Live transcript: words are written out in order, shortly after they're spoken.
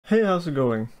Hey, how's it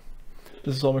going?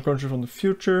 This is Country from the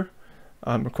future.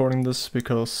 I'm recording this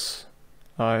because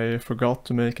I forgot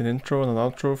to make an intro and an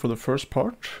outro for the first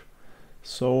part.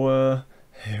 So,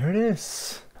 here it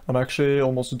is. I'm actually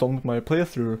almost done with my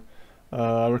playthrough.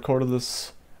 I recorded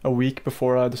this a week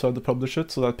before I decided to publish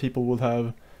it so that people would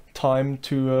have time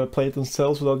to play it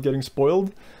themselves without getting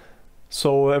spoiled.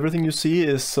 So everything you see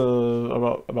is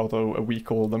about a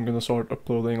week old. I'm gonna start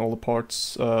uploading all the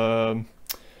parts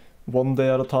one day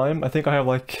at a time. I think I have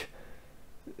like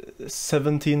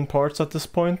 17 parts at this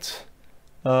point.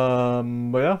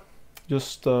 But yeah,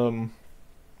 just my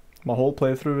whole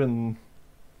playthrough in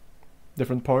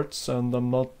different parts, and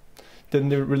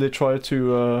didn't really try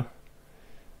to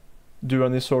do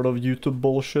any sort of YouTube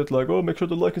bullshit like, oh, make sure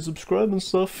to like and subscribe and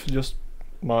stuff. Just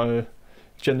my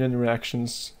genuine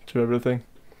reactions to everything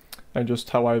and just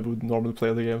how I would normally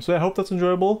play the game. So yeah, I hope that's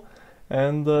enjoyable,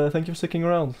 and thank you for sticking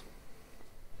around.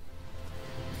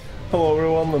 Hello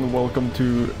everyone and welcome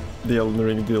to the Elden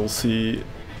Ring DLC.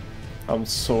 I'm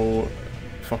so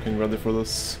fucking ready for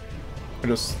this.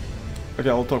 Okay,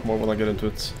 I'll talk more when I get into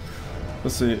it.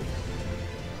 Let's see.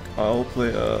 I'll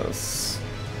play as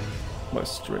my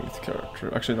strength character.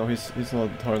 Actually no, he's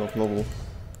not high enough level.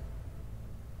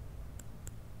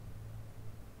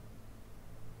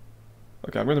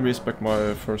 Okay, I'm gonna respec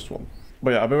my first one.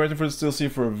 But yeah, I've been waiting for this DLC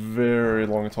for a very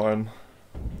long time.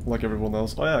 Like everyone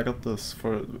else. Oh yeah, I got this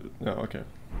for... yeah, okay.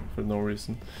 For no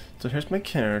reason. So here's my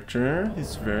character.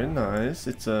 He's very nice.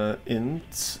 It's a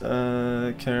int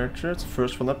character. It's the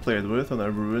first one I played with and I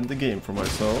ruined the game for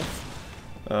myself.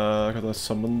 Because I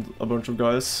summoned a bunch of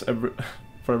guys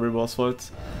for every boss fight.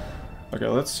 Okay,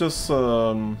 let's just...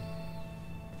 oh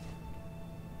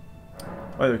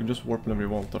yeah, you can just warp whenever you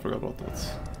want. I forgot about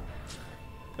that.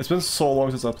 It's been so long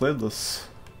since I played this.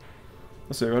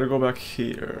 Let's see, I gotta go back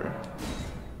here.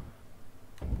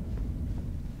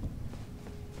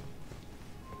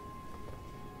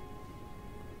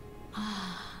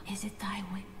 Is it thy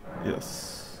way?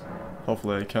 Yes.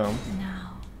 Hopefully I can.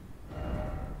 Now.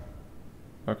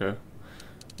 Okay.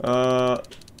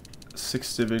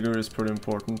 60 vigor is pretty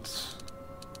important.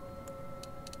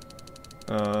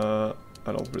 I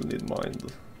don't really need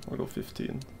mind. I'll go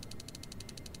 15.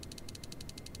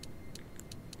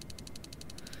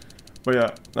 But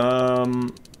yeah,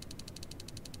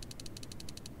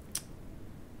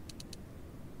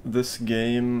 this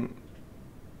game...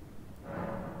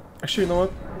 Actually, you know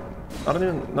what? I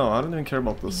don't even care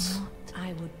about this.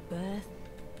 I would birth.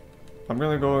 I'm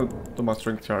gonna go to my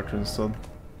strength character instead.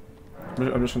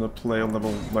 I'm just gonna play on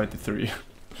level 93.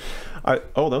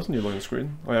 Oh, that was a new loading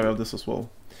screen. Oh yeah, I have this as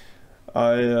well.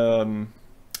 I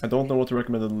don't know what the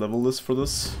recommended level is for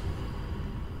this.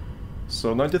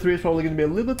 So 93 is probably gonna be a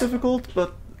little bit difficult,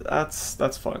 but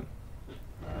that's fine.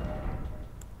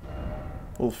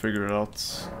 We'll figure it out.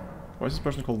 Why is this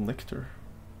person called Nectar?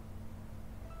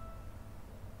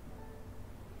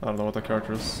 I don't know what that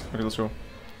character is. Okay, let's go.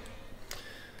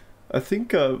 I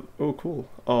think, oh cool.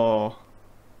 Oh.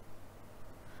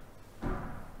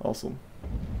 Awesome.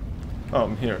 Oh,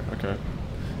 I'm here, okay.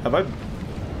 Have I...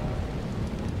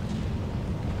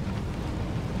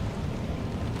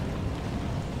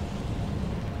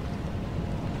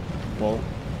 Well,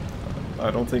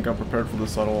 I don't think I'm prepared for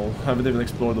this at all. I haven't even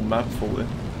explored the map fully.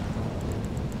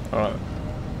 Alright.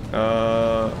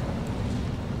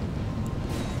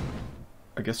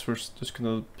 I guess we're just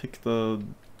gonna pick the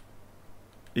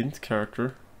int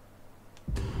character.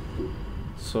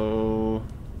 So...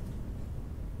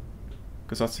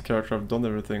 because that's the character I've done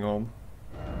everything on.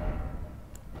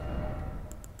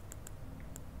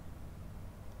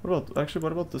 What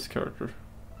about this character?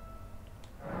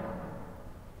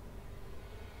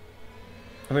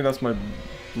 I think that's my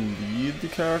lead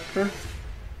character.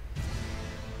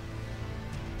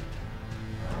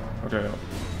 Okay, yeah.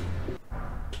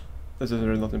 This is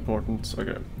really not important.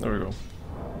 Okay, there we go.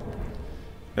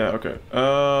 Yeah, okay.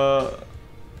 I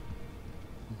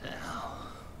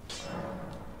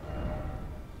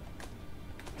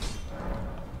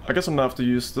guess I'm gonna have to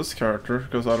use this character,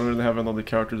 because I don't really have another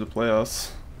character to play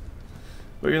as.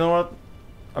 But you know what?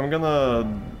 I'm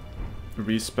gonna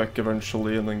respec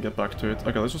eventually and then get back to it.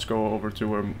 Okay, let's just go over to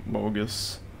where Moog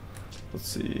is. Let's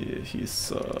see,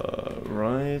 he's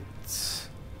right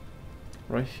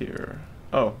here.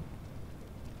 Oh,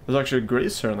 there's actually a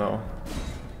Grace here now.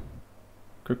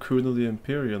 Cocoon of the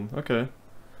Empyrean, okay.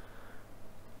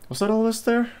 Was that always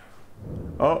there?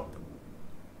 Oh,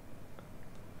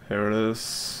 here it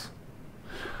is.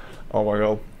 Oh my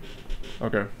god.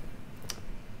 Okay.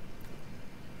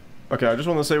 Okay, I just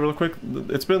want to say real quick,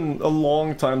 it's been a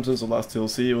long time since the last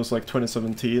DLC. It was like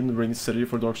 2017, Ring City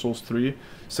for Dark Souls 3.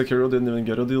 Sekiro didn't even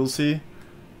get a DLC.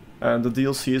 And the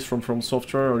DLCs from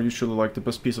Fromsoftware are usually like the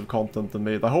best piece of content they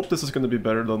made. I hope this is going to be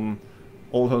better than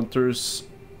All Hunters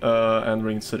and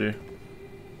Ring City.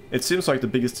 It seems like the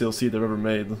biggest DLC they've ever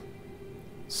made.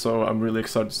 So I'm really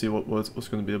excited to see what it's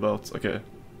going to be about. Okay.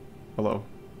 Hello.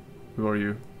 Who are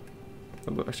you?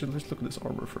 Actually, let's look at this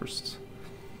armor first.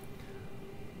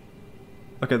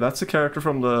 Okay, that's a character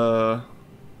from the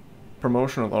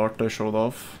promotional art they showed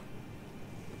off.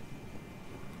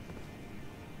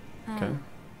 Okay.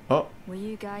 Oh. Were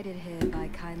you guided here by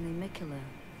kindly Mikola?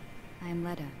 I am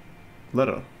Leda.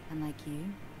 Leda. And like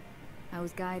you, I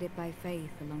was guided by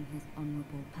faith along his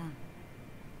honorable path.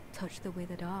 Touch the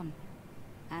withered arm,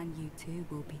 and you too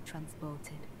will be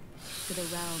transported to the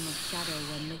realm of shadow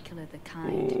where Mikola the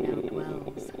Kind now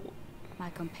dwells. My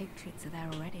compatriots are there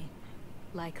already.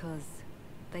 Like us,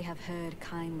 they have heard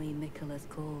kindly Mikola's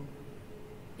call.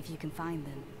 If you can find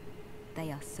them,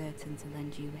 they are certain to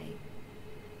lend you aid.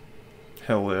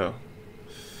 Hell yeah.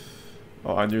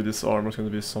 Oh, I knew this arm was going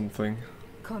to be something.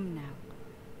 Come now.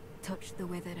 Touch the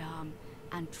withered arm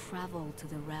and travel to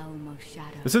the realm of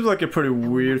shadow. This seems like a pretty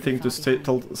weird thing to say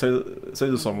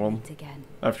to someone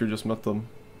after you just met them.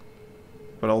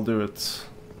 But I'll do it.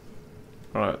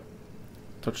 Alright.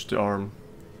 Touch the arm.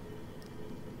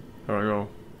 There I go.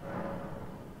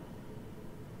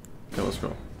 Okay, let's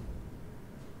go.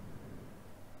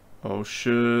 Oh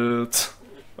shit.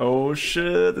 Oh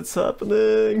shit, it's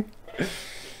happening!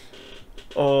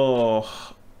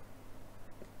 Oh.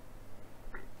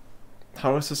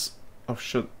 How is this? Oh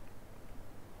shit.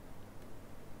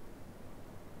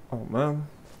 Oh man.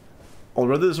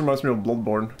 Already this reminds me of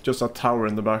Bloodborne, just that tower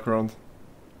in the background.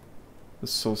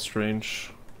 It's so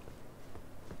strange.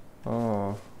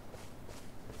 Oh.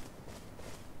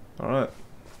 Alright.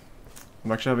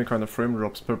 I'm actually having kind of frame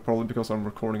drops, probably because I'm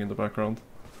recording in the background.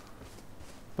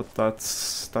 But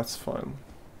that's fine.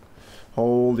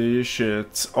 Holy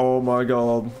shit. Oh my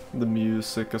god. The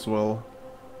music as well.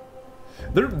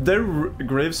 Their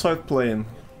gravesite playing.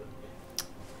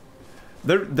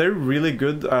 They're really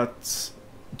good at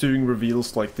doing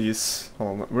reveals like these.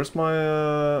 Hold on, where's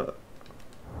my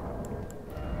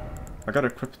I gotta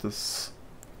equip this.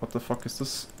 What the fuck is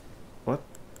this? What?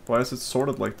 Why is it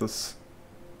sorted like this?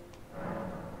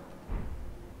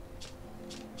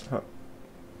 Huh.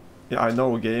 Yeah, I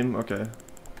know a game. Okay.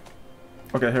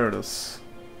 Okay, here it is.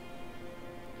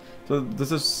 So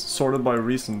this is sorted by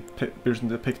recent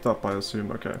they picked up, I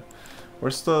assume. Okay.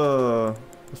 Where's the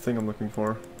thing I'm looking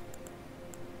for?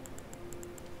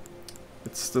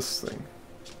 It's this thing.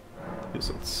 Use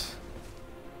it.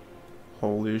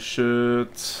 Holy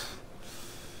shit.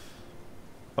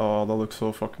 Oh, that looks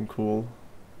so fucking cool.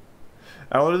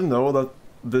 I already know that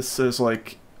this is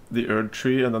like the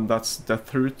Erdtree, and then that's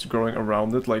Deathroot growing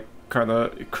around it, like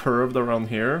kinda curved around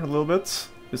here a little bit.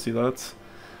 You see that?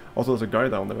 Also, there's a guy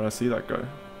down there. I see that guy.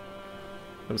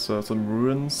 There's some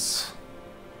ruins.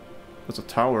 There's a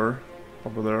tower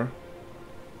over there.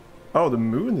 Oh, the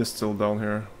moon is still down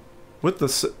here. With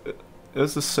this,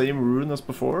 is the same rune as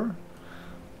before?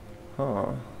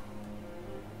 Huh.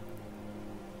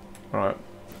 Alright.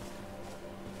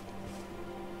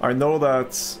 I know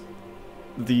that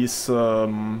these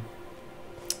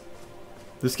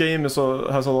this game is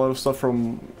has a lot of stuff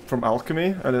from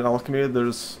alchemy, and in alchemy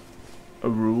there's a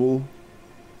rule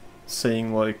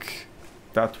saying like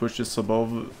that which is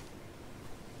above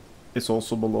is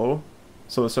also below.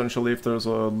 So essentially, if there's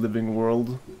a living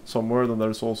world somewhere, then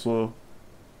there's also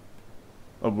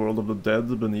a world of the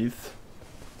dead beneath.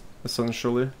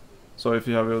 Essentially, so if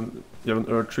you have an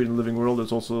Erdtree in the living world, there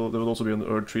would also be an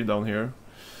Erdtree down here.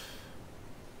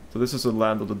 So this is the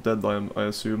land of the dead, I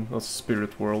assume. That's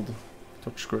spirit world.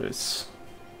 Touch grace.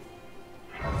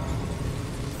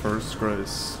 First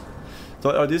grace.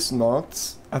 So are these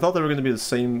not? I thought they were going to be the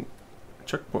same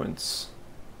checkpoints.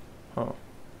 Huh.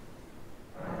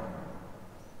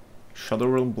 Shadow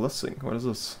Realm Blessing. What is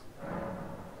this?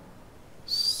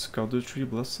 Scudder Tree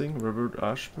Blessing. Revered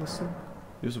Ash Blessing.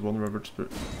 Use one Revered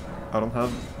Spirit. I don't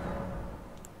have.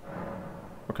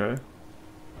 Okay.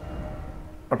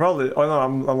 I probably. Oh no,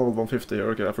 I'm level 150 here.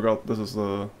 Okay, I forgot. This is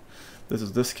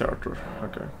this character.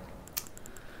 Okay.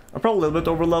 I'm probably a little bit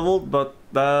over leveled, but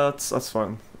that's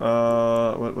fine.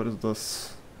 What is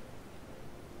this?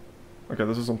 Okay,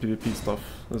 this is some PvP stuff.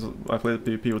 I played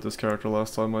PvP with this character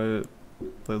last time I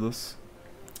played this.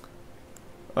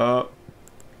 I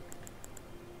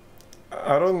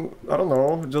don't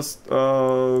know. Just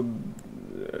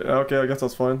okay, I guess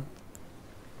that's fine.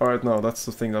 All right, no, that's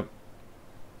the thing that.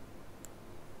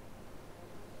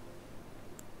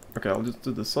 Okay, I'll just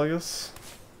do this, I guess.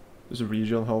 Just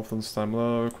regen health and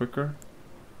stamina quicker.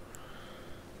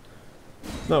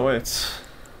 No, wait.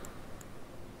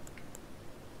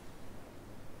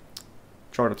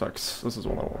 Chart attacks. This is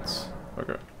what I want.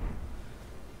 Okay.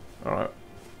 Alright.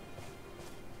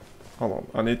 Hold on.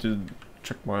 I need to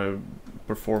check my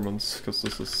performance, because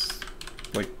this is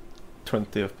like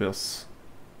 20 FPS.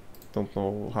 Don't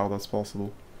know how that's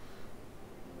possible.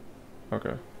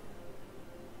 Okay.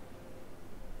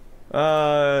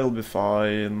 It'll be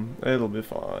fine. It'll be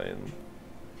fine.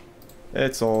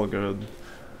 It's all good.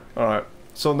 Alright.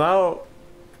 So now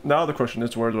the question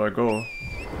is, where do I go?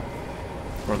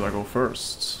 Where do I go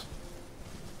first?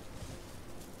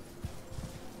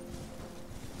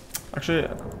 Actually,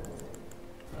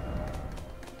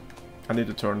 I need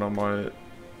to turn on my...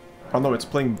 Oh no, it's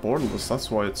playing borderless,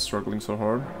 that's why it's struggling so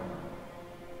hard.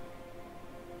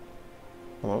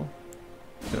 Hello?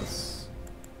 Yes.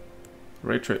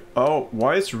 Ray trace. Oh,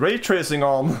 why is ray tracing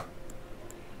on?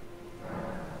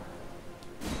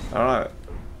 Alright.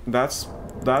 That's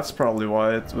probably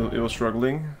why it was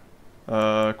struggling.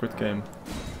 Quit game.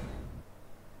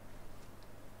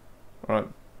 Alright.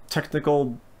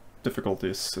 Technical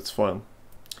difficulties, it's fine.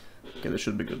 Okay, this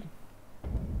should be good.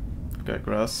 Okay,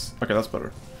 grass. Okay, that's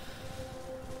better.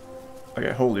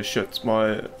 Okay, holy shit,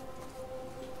 my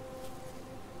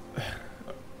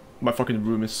fucking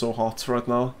room is so hot right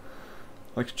now.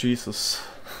 Like, Jesus.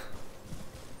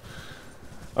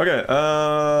 Okay, do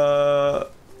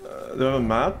I have a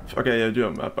map? Okay, yeah, I do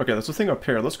have a map. Okay, there's a thing up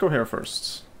here. Let's go here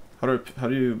first. How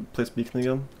do you place beacon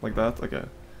again? Like that? Okay.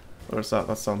 Where's that?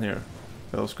 That's down here.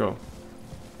 Okay, let's go.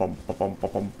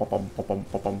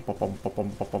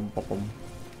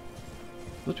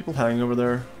 There's people hanging over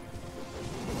there.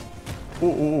 Ooh,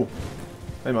 ooh, ooh.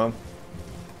 Hey, man.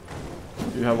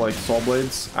 You have, like, saw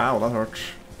blades? Ow, that hurt.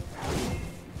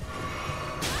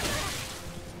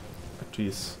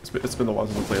 Jeez. It's been a while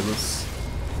since I played this.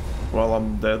 Well,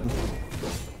 I'm dead.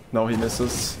 No, he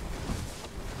misses.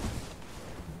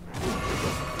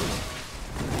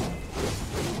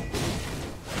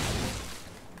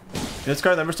 This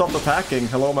guy never stopped attacking.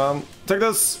 Hello, man. Take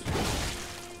this!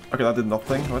 Okay, that did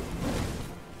nothing. What?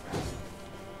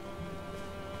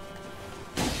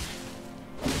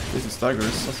 These are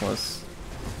staggers. That's nice.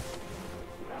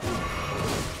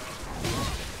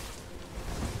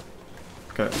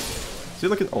 Okay. Is he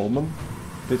like an omen?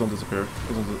 They don't disappear.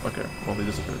 Okay, well, they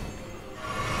disappeared.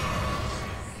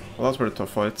 Well, that's pretty tough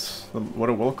fight. What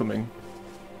a welcoming.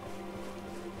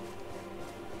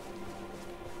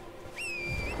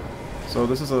 So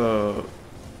this is a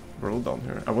world down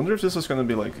here. I wonder if this is going to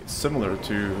be like similar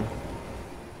to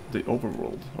the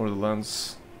overworld or the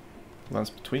lands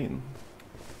between.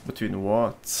 Between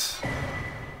what?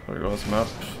 There we go, this map.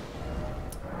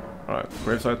 Alright,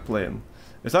 Graveside Plain.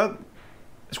 Is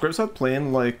Graveside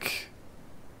Plain like...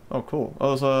 Oh, cool.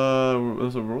 Oh,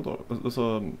 there's a road, there's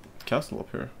a castle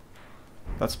up here.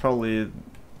 That's probably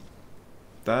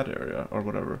that area or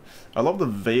whatever. I love the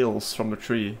veils from the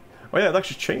tree. Oh yeah, it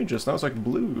actually changes. Now it's like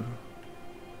blue.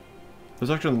 There's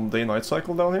actually a day-night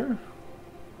cycle down here?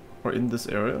 Or in this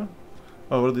area?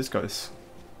 Oh, what are these guys?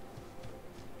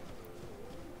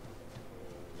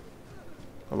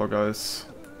 Hello, guys.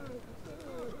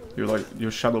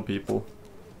 You're shadow people.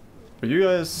 Are you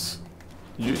guys...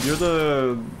 You're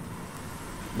the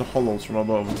hollows from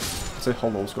above. I say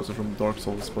hollows because they're from Dark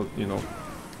Souls, but you know.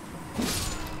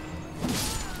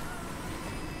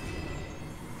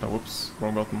 Oh, whoops,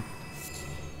 wrong button.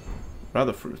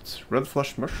 Rather fruit. Red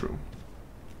flesh mushroom.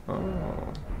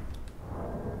 Oh.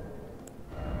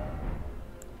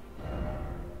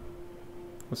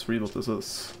 Let's read what this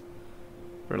is.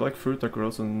 They're like fruit that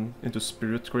grows into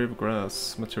spirit grave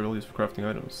grass, material used for crafting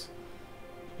items.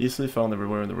 Easily found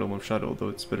everywhere in the realm of shadow, though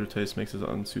its bitter taste makes it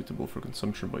unsuitable for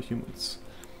consumption by humans.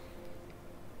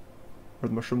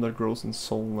 Red mushroom that grows in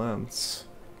soul lands.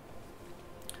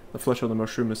 The flesh of the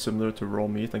mushroom is similar to raw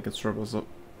meat and can serve as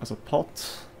a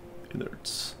pot.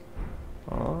 Innards.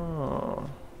 Ah.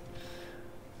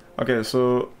 Okay,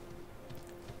 so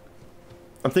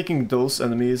I'm thinking those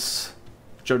enemies,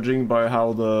 judging by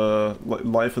how the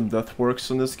life and death works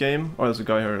in this game. Oh, there's a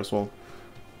guy here as well.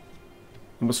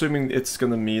 I'm assuming it's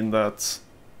gonna mean that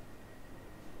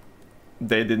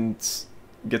they didn't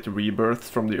get rebirth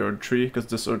from the Erdtree, because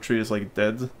this Erdtree is like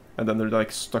dead, and then they're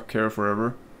like stuck here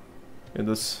forever in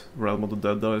this realm of the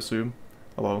dead, I assume.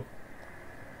 Hello.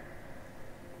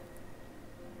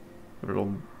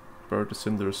 Everyone burned to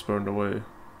cinders, burned away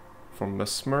from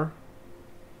Mesmer.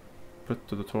 Put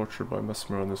to the torture by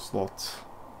Mesmer on his slot.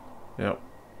 Yeah.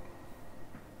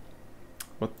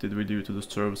 What did we do to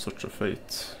deserve such a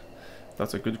fate?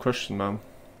 That's a good question, man.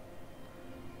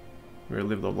 We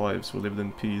lived our lives, we lived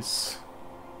in peace.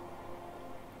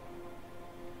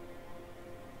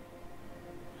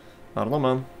 I don't know,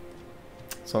 man.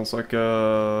 Sounds like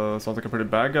a pretty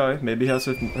bad guy. Maybe he has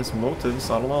his motives,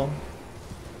 I don't know.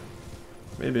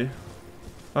 Maybe.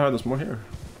 Ah, there's more here.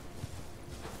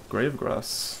 Grave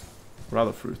grass.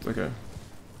 Rather fruit, okay.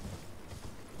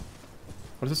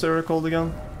 What is this area called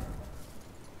again?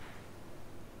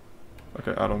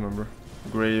 Okay, I don't remember.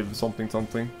 Grave something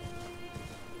something.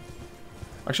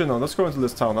 Actually no, let's go into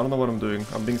this town. I don't know what I'm doing.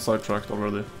 I'm being sidetracked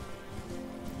already.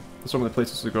 There's so many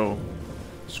places to go.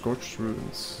 Scorched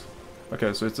ruins.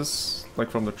 Okay, so is this like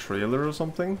from the trailer or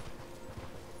something?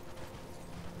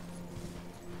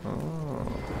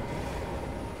 Oh.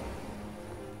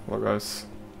 Hello guys.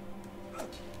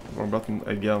 Wrong button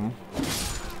again.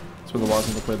 It's been a while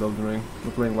since I played Elden Ring.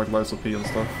 We're playing like Lies of P and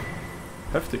stuff.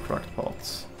 Hefty cracked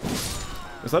pots.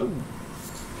 Is that a...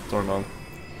 Sorry man.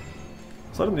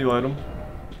 Is that a new item?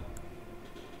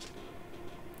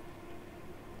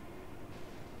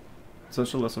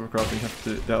 Essential lesser crafting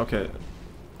hefty... Yeah, okay.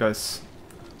 Guys.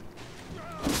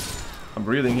 I'm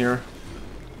breathing here.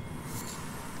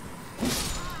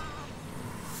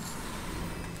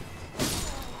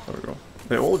 There we go.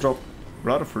 They all drop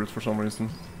radical fruit for some reason.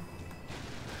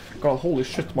 God, holy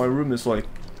shit, my room is like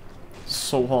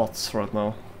so hot right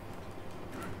now.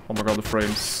 Oh my god, the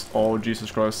frames. Oh, Jesus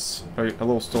Christ. Hey,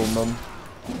 hello, Stoneman.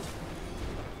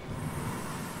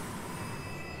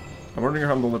 I'm wondering if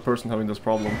I'm the only person having this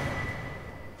problem.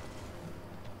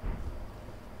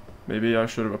 Maybe I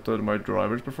should have updated my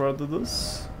drivers before I did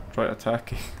this. Try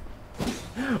attacking.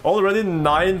 Already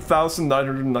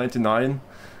 9,999.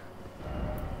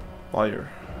 Liar.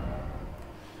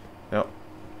 Yep.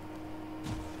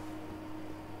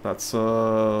 That's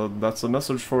a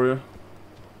message for you.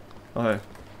 Oh hey.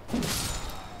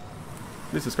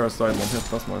 At least this guy's died in one hit,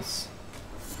 that's nice.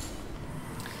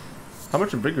 How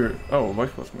much bigger? Oh, white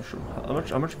flesh mushroom.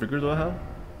 How much bigger do I have?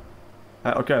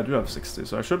 Okay, I do have 60,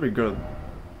 so I should be good.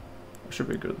 I should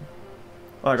be good.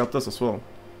 Oh, I got this as well.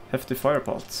 Hefty fire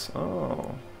pots.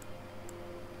 Oh.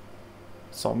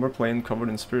 Somber plain covered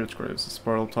in spirit graves. The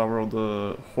spiral tower of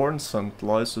the Horn Scent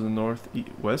lies to the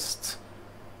northwest.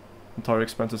 Entire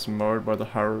expanse is marred by the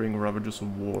harrowing ravages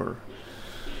of war.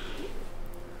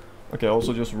 Okay,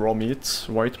 also just raw meat,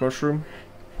 white mushroom.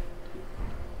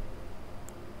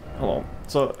 Hold on.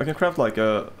 So I can craft like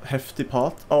a hefty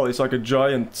pot. Oh, it's like a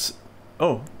giant...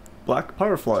 Oh, black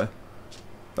firefly.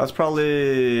 That's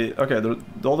probably... Okay,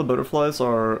 all the butterflies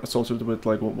are associated with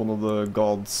like one of the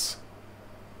gods.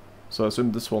 So I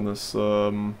assume this one is...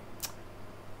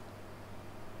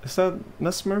 Is that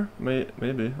Mesmer?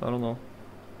 Maybe, I don't know.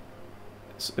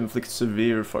 It inflicts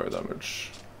severe fire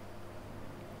damage.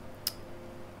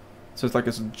 So it's like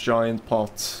a giant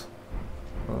pot.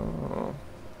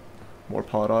 More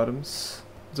pot items.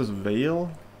 Is this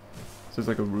veil? So it's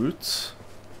like a root.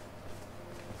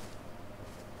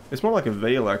 It's more like a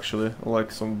veil actually, or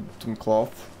like some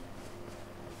cloth.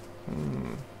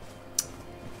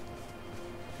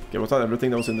 Okay, was that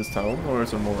everything that was in this town, or is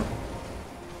there more?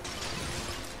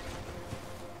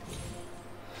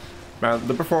 Man,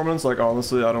 the performance, like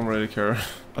honestly, I don't really care.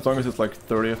 As long as it's like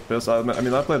 30 FPS. I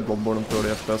mean, I played Bloodborne on 30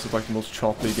 FPS. It's like the most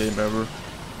choppy game ever.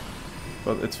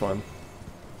 But it's fine.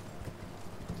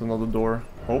 There's another door.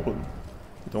 Open.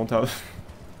 You don't have...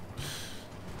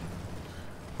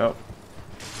 Yep.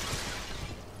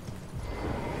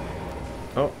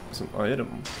 Oh, it's an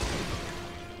item.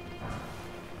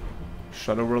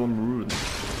 Shadow Realm Rune.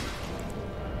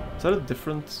 Is that a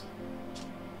different...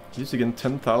 Used again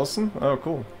 10,000? Oh,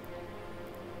 cool.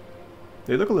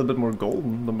 They look a little bit more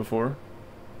golden than before.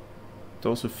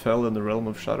 Those who fell in the realm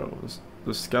of shadows.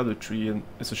 The Scattered Tree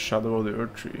is a shadow of the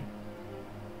Erdtree.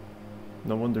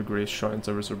 No wonder grace shines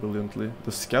ever so brilliantly.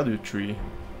 The Scattered Tree.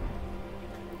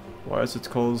 Why is it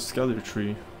called Scattered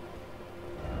Tree?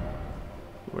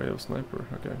 Way of Sniper,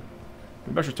 okay.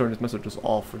 Maybe I should turn these messages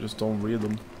off or just don't read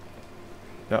them.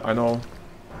 Yeah, I know.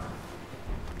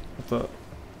 What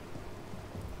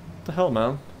the hell,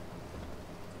 man?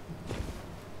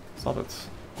 Stop it.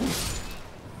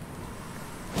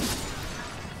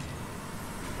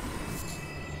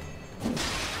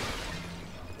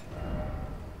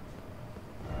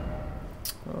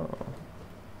 Oh.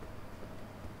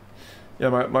 Yeah,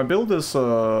 my build is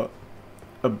a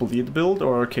bleed build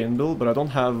or arcane build, but I don't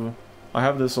have... I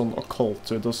have this on occult,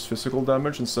 so it does physical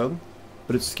damage instead.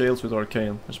 But it scales with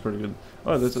arcane, which is pretty good.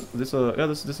 Oh, this is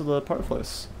the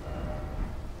fireflies.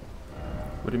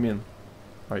 What do you mean?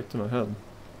 Item ahead.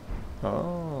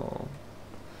 Oh.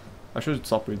 I should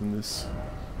stop reading this.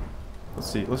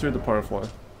 Let's see, let's read the firefly.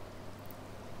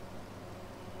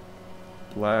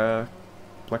 Black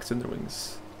Black cinder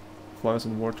wings. Flies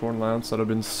in war-torn lands that have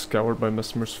been scoured by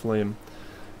Mesmer's flame.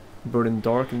 Burning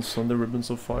dark in sunday ribbons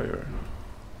of fire.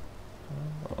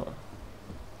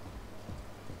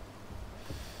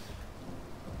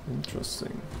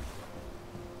 Interesting.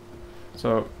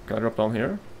 So, can I drop down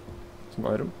here? Some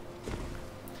item?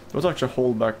 There was actually a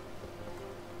hole back...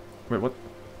 Wait, what?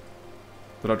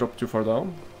 Did I drop too far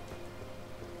down?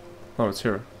 Oh, it's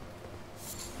here.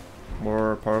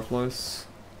 More fireflies.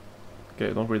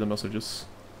 Okay, don't read the messages.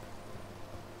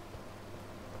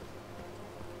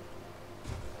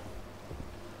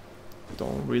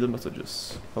 Don't read the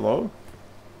messages. Hello?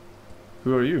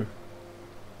 Who are you?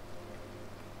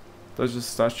 That's just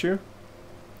a statue?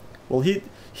 Well,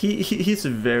 he's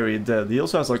very dead. He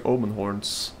also has like omen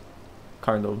horns.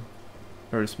 Kind of.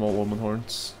 Very small omen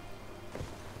horns.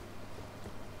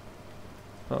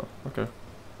 Oh, okay.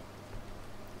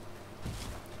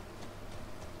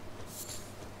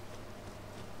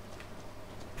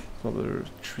 Another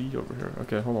tree over here.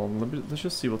 Okay, hold on. Let's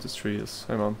just see what this tree is.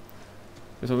 Hang on.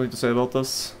 You have something to say about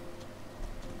this?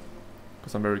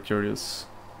 Because I'm very curious.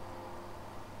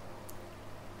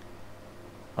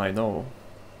 I know.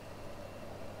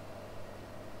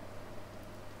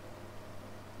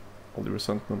 All the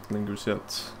resentment lingers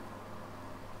yet.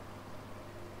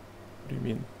 What do you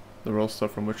mean? The raw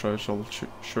stuff from which I shall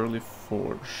surely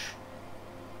forge.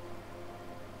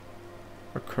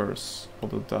 A curse on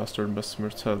the dastard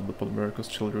Mesmer's head upon America's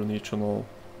children each and all.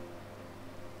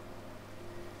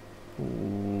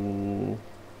 Ooh.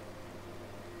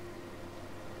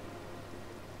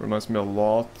 Reminds me a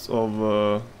lot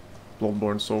of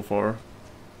Bloodborne so far,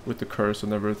 with the curse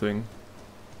and everything.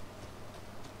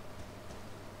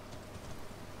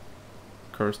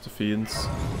 Curse the fiends.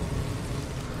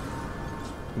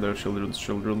 And their children's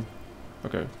children.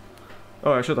 Okay.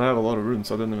 Oh, I should have a lot of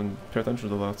runes. I didn't even pay attention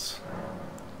to that.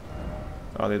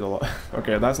 I need a lot.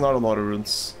 Okay, that's not a lot of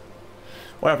runes.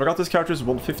 Oh yeah, I forgot this character is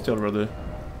 150 already.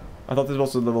 I thought this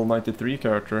was a level 93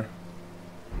 character.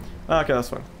 Ah, okay, that's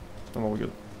fine. I'm all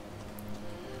good.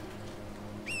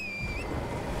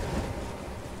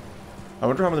 I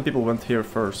wonder how many people went here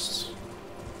first.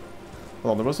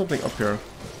 Hold on, there was something up here.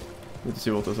 Need to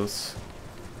see what this is.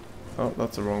 Oh,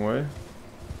 that's the wrong way.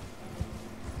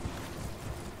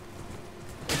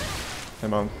 Hey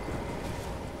man.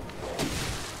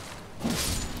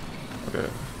 Okay.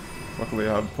 Luckily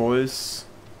I have poise.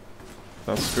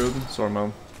 That's good. Sorry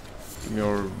man. Give me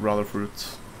your rather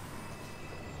fruit.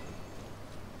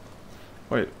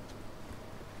 Wait.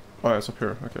 Oh yeah, it's up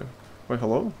here. Okay. Wait,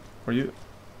 hello? Are you...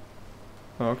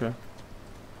 Oh, okay.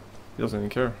 He doesn't even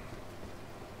care.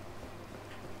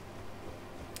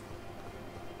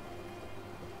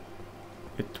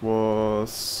 It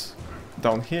was...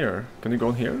 down here. Can you go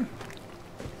in here?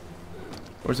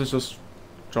 Or is this just...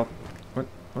 drop... What?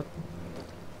 What?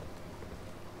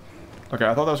 Okay,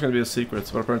 I thought that was gonna be a secret,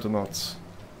 but apparently not.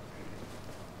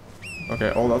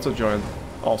 Okay, oh, that's a giant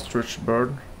ostrich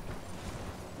bird.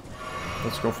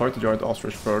 Let's go fight the giant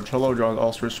ostrich bird. Hello, giant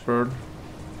ostrich bird.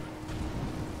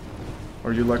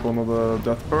 Are you like one of the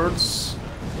death birds?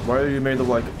 Why are you made of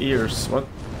like ears? What?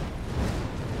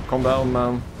 Calm down,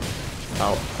 man.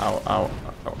 Ow, ow, ow.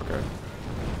 Oh, okay.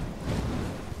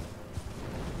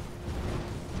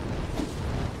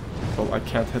 Well, I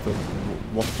can't hit him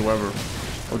whatsoever.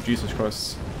 Oh, Jesus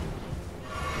Christ.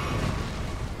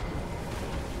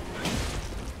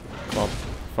 Come on.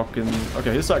 Fucking...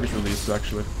 Okay, his sag is released,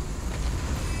 actually.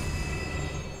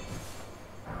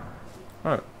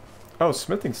 Alright. Oh,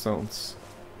 smithing stones.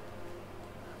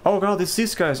 Oh god,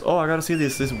 these guys! Oh, I gotta see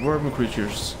these worm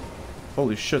creatures.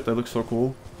 Holy shit, they look so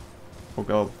cool. Oh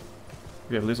god.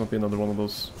 Okay, please don't be another one of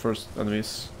those first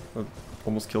enemies that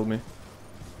almost killed me.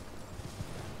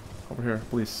 Over here,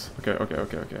 please. Okay, okay,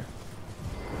 okay, okay.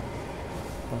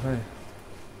 Oh hey.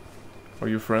 Are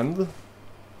you friend?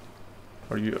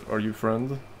 Are you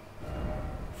friend?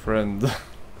 Friend.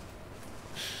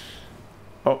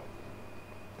 Oh.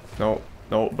 No,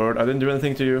 no, bird, I didn't do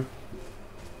anything to you.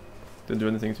 Didn't do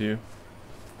anything to you.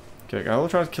 Okay, I'll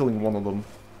try killing one of them.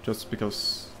 Just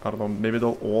because, I don't know, maybe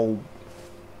they'll all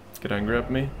get angry at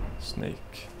me.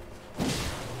 Snake.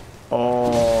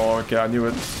 Oh, okay, I knew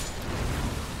it.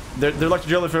 They're like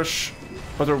jellyfish,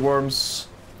 but they're worms.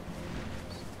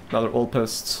 Now they're all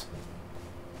pissed.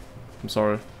 I'm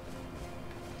sorry.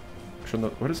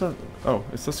 Shouldn't have, what is that? Oh,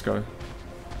 it's this guy.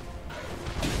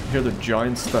 Hear the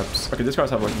giant steps. Okay, these guys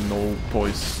have like no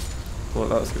poise. Well,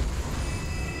 that's good.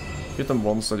 Hit them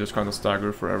once, they just kind of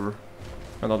stagger forever.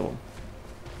 Another one.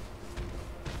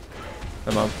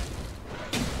 Hey man.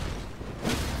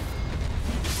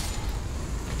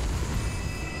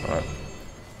 Alright.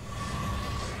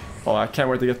 Oh, I can't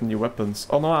wait to get the new weapons.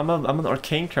 Oh no, I'm an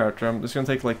arcane character. It's gonna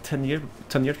take like 10 years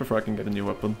before I can get a new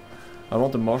weapon. I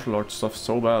want the martial arts stuff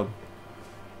so bad.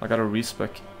 I gotta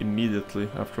respec immediately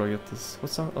after I get this.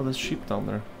 What's that? Oh, there's sheep down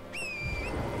there.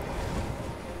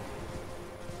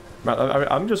 Man,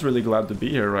 I'm just really glad to be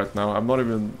here right now. I'm not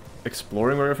even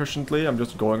exploring very efficiently. I'm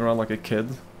just going around like a kid.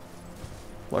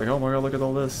 Like, oh my god, look at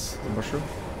all this. The mushroom?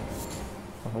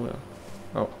 Oh, hell yeah.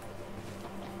 Oh.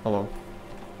 Hello.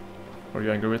 Are you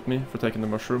angry with me for taking the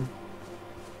mushroom?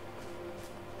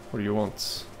 What do you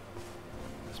want?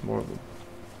 There's more of them.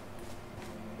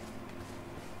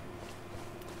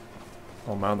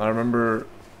 Oh man, I remember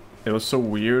it was so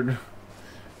weird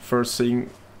first seeing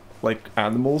like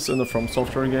animals in the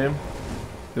Fromsoftware game.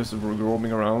 Just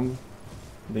roaming around,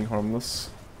 being harmless.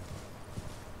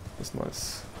 That's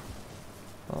nice.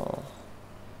 Oh.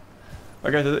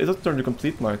 Okay, it doesn't turn to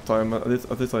complete nighttime, at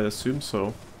least I assume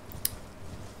so.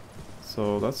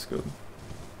 So that's good.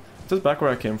 Is this back where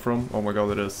I came from? Oh my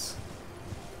god, it is.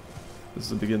 This is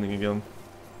the beginning again.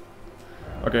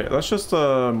 Okay, let's just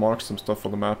mark some stuff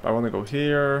on the map. I want to go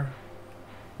here.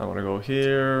 I want to go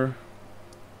here.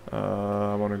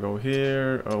 I want to go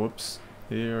here. Oh, whoops.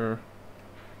 Here.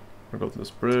 I'll go to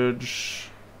this bridge.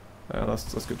 Yeah,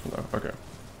 that's good for now. Okay.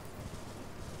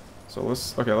 So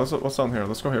what's down here?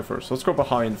 Let's go here first. Let's go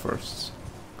behind first.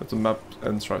 Got the map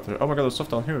ends right there. Oh my god, there's stuff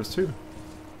down here too.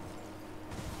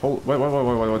 Hold, wait.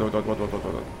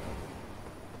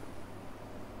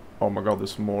 Oh my god,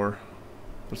 there's more.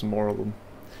 There's more of them.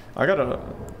 I gotta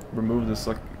remove this,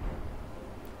 like...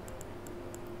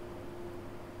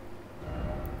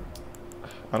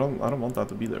 I don't want that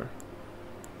to be there.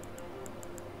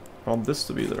 I want this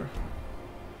to be there.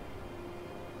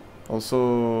 Also...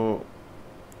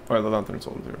 Oh yeah, the lantern's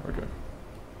over there, okay.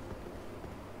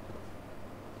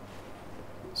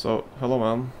 So, hello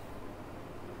man.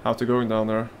 How's it going down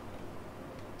there?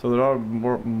 So there are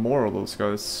more of those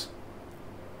guys.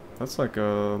 That's like a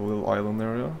little island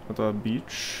area with a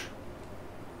beach.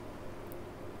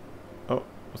 Oh,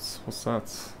 what's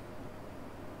that?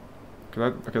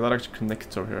 Okay, that actually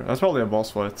connects over here. That's probably a boss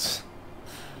fight.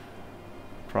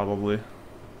 Probably.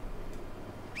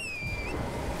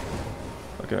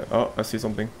 Okay, oh, I see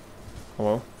something.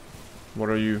 Hello? What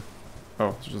are you?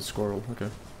 Oh, it's just a squirrel,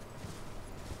 okay.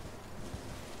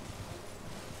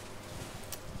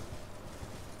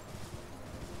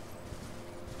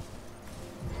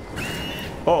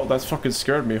 Oh, that fucking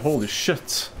scared me. Holy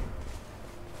shit.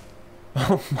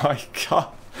 Oh my god.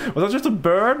 Was that just a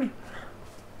bird?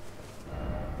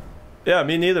 Yeah,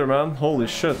 me neither, man. Holy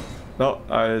shit. No,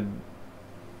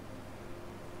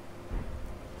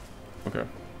 okay.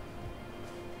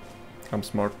 I'm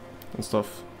smart and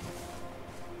stuff.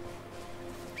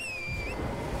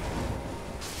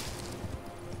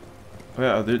 Oh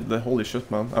yeah, the holy shit,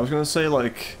 man. I was gonna say,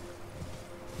 like...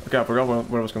 Okay, I forgot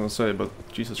what I was gonna say, but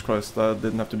Jesus Christ, that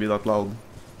didn't have to be that loud.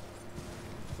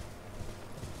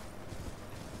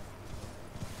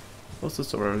 What's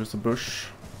this over here? Just a bush?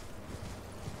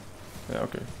 Yeah,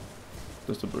 okay.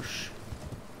 Just a bush.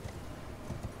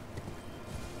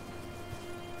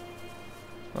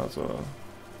 That's a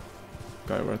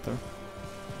guy right there.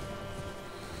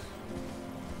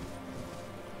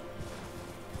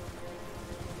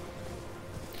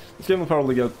 This game will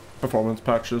probably get performance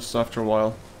patches after a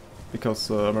while.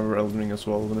 Because I remember Elden Ring as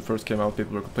well, when it first came out,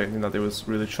 people were complaining that it was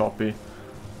really choppy.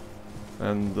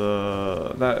 And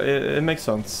that it makes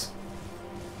sense.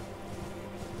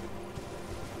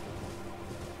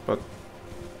 But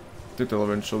I think they'll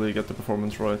eventually get the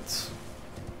performance right.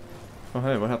 Oh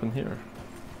hey, what happened here?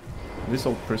 Are these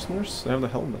all prisoners? They have the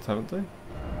helmet, haven't they?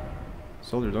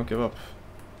 Soldier, don't give up.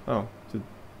 Oh,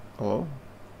 hello?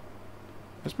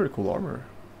 That's pretty cool armor.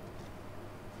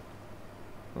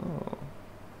 Oh.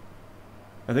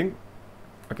 I think...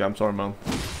 Okay, I'm sorry, man.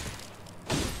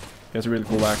 He has a really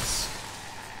cool axe.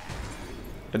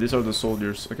 Yeah, these are the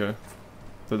soldiers, okay.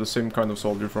 They're the same kind of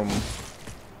soldier from the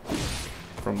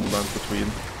Land Between.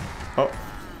 Oh!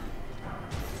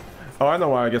 Oh, I know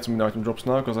why I get so many item drops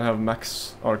now, because I have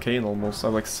max arcane almost. I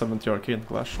have like 70 arcane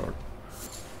glass shard.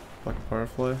 Like a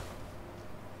firefly.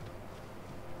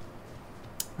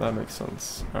 That makes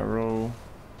sense. Arrow.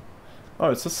 Oh,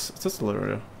 it's this little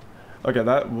area. Okay,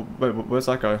 wait, where's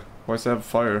that guy? Why does he have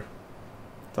fire? Is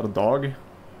that a dog?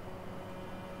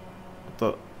 What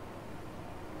the?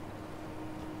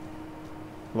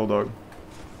 Hello, dog.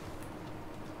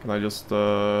 Can I just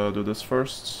do this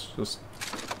first? Just...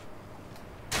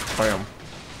 Bam.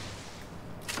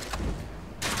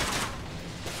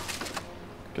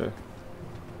 Okay.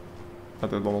 I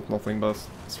did almost nothing, but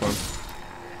it's fine.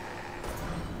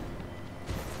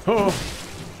 Oh!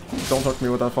 don't hurt me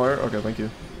with that fire. Okay, thank you.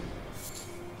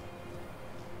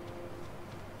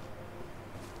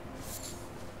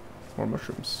 More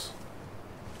mushrooms.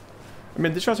 I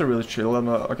mean, these guys are really chill.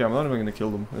 Okay, I'm not even gonna kill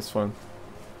them. It's fine.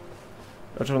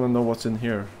 I just wanna know what's in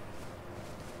here.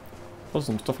 There's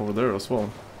some stuff over there as well.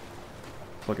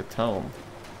 Like a town.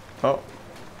 Oh.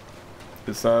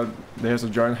 Is that... There's a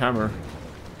giant hammer.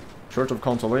 Church of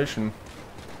Consolation.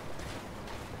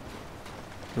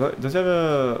 Does he have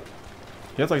a...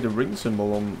 He has like the ring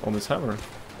symbol on his hammer.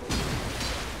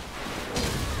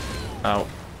 Ow.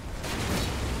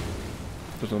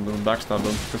 Just gonna backstab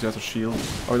him because he has a shield.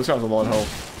 Oh, this guy has a lot of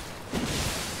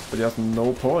health. But he has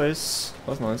no poise.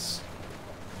 That's nice.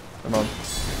 Come on.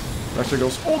 It actually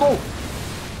goes... Oh no!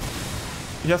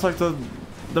 He has like the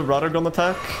rudder gun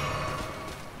attack.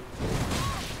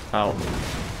 Ow.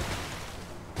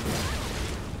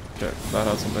 Okay, that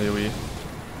has some AoE.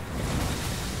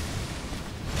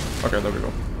 Okay, there we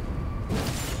go.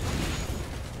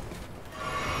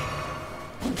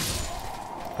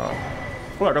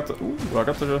 Oh, I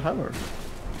got the hammer.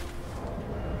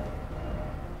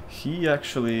 He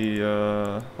actually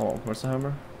hold on, where's the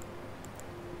hammer?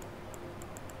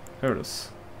 Here it is.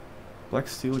 Black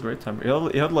steel, great hammer.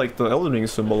 He had like the Elden Ring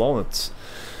symbol on it.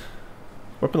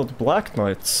 Weapon of the Black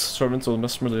Knights, servants of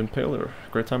Mesmer the Impaler.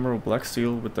 Great hammer of black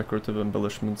steel with decorative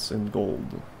embellishments in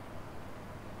gold.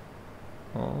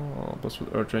 Oh, plus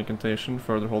with Erdtree incantation,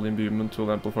 further holy imbuement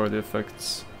to amplify the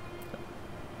effects,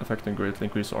 affecting greatly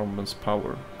increase armament's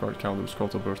power. Guard counters call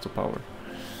to burst of power.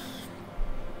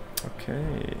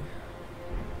 Okay.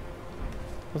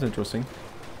 That's interesting.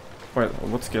 Wait,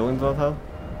 what scaling did that have?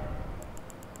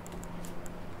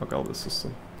 Okay, all this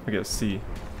system. I guess C.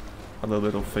 A little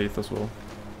bit of faith as well.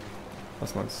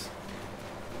 That's nice.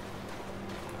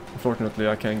 Unfortunately,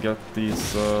 I can't get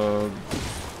these.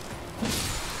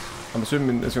 I'm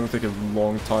assuming it's gonna take a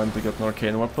long time to get an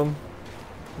arcane weapon.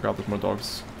 I got more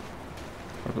dogs.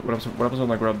 What happens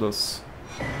when I grab this?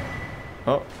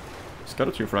 Oh,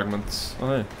 skeleton fragments. Oh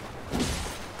hey.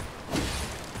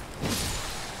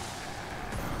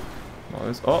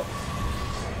 Nice. Oh.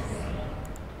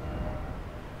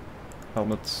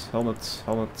 Helmet, helmet,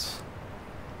 helmet.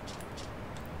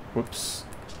 Whoops.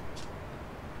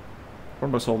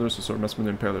 Worn by soldiers who serve Mesmer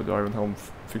the Impaler, the iron helm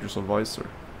features a visor.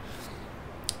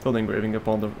 The engraving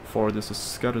upon the forward is a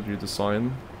Erdtree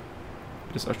design.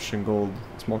 It is etched in gold,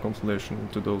 a small consolation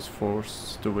to those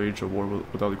forced to wage a war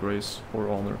without grace or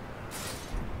honor.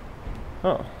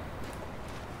 Oh.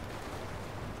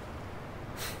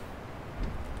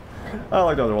 I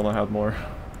like the other one I had more.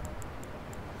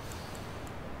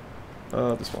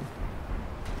 This one.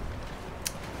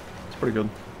 It's pretty good.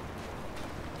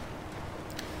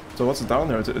 So what's down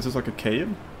there? Is this like a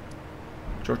cave?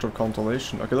 Church of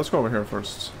Consolation. Okay, let's go over here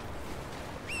first.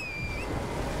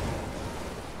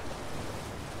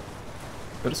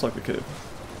 It is like a cave.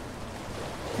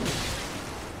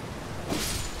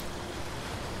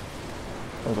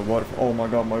 Oh, the water. Oh my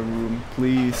god, my room.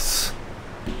 Please.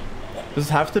 Does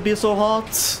it have to be so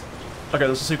hot? Okay,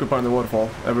 there's a secret behind the waterfall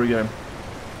every game.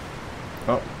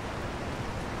 Oh.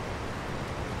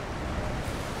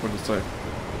 What did it say?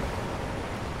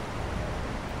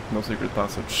 No secret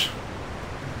passage.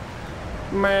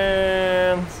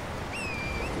 Man.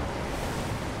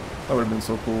 That would have been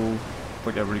so cool.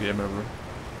 Like every game ever.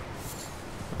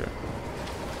 Okay.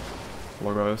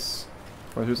 Hello guys.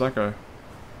 Wait, who's that guy?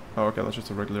 Oh, okay, that's just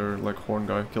a regular, like, horn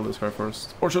guy. Kill this guy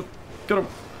first. Oh shit! Get him!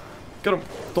 Get him!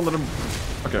 Don't let him...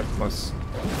 Okay, nice.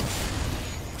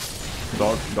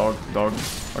 Dog, dog, dog.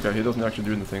 Okay, he doesn't actually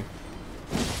do anything.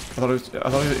 I thought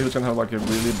he was gonna have, like, a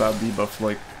really bad debuff,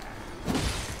 like...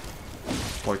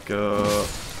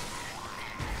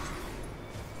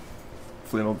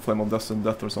 Flame of Destined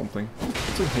Death or something.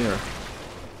 What's in here?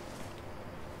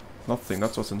 Nothing,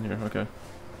 that's what's in here, okay.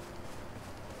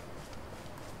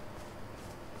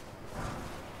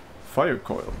 Fire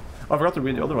coil. Oh, I forgot to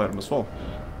read the other item as well.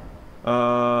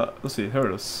 Let's see, here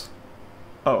it is.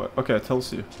 Oh, okay, it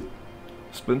tells you.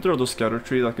 Splinter of the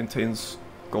Erdtree that contains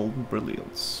golden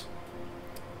brilliance.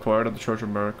 Acquired at the Church of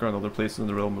America and other places in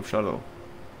the realm of shadow.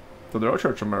 So there are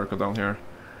Church of America down here.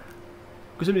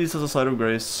 Consume these as a site of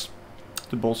grace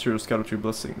to bolster your Erdtree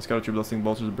blessing. Erdtree blessing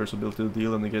bolsters the bear's ability to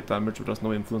deal and negate damage, but has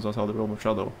no influence outside the realm of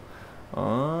shadow.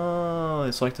 Ah,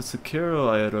 it's like the Sekiro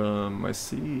item, I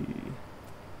see.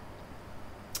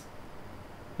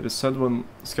 It is said when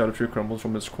Erdtree crumbles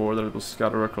from its core that it will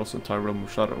scatter across the entire realm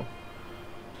of shadow.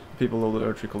 People of the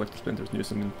Erdtree collect the splinters and use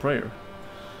them in prayer.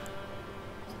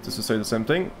 Does it say the same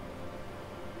thing?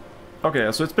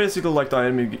 Okay, so it's basically like the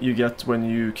item you get when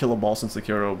you kill a boss in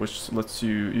Sekiro, which lets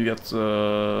you get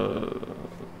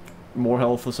more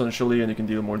health essentially, and you can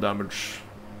deal more damage.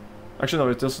 Actually, no,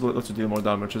 it just lets you deal more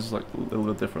damage. It's like a little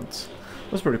bit different.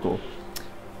 That's pretty cool.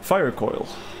 Fire coil.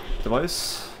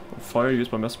 Device of fire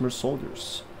used by mesmer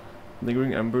soldiers.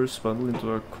 Lingering embers bundled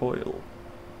into a coil.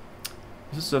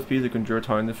 This is FP to conjure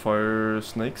tiny fire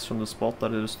snakes from the spot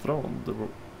that it is thrown.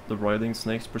 The riding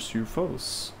snakes pursue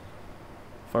foes.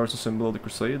 Fire is a symbol of the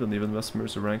crusade, and even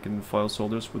mesmers who rank in file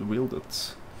soldiers would wield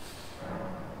it.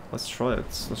 Let's try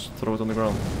it. Let's throw it on the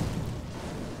ground.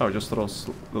 Oh, it just throws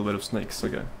a little bit of snakes,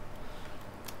 okay.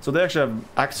 So they actually have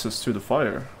access to the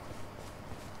fire.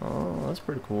 Oh, that's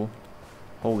pretty cool.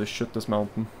 Holy shit, this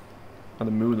mountain. And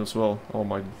the moon as well. Oh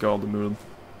my god, the moon.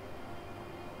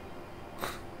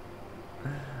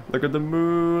 Look at the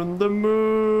moon, the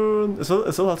moon! It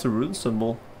still has a rune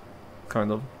symbol. Kind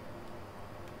of.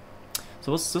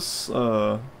 So what's this,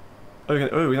 oh, we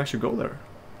can actually go there.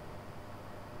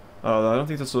 I don't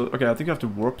think that's okay, I think you have to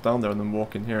warp down there and then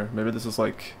walk in here. Maybe this is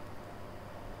like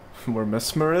where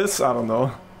Mesmer is? I don't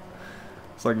know.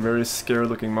 It's like very scary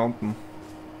looking mountain.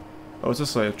 Oh, what's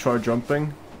this say? Try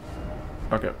jumping?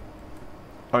 Okay.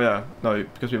 Oh yeah, no,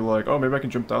 because people are like, oh, maybe I can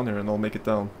jump down here and I'll make it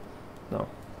down. No.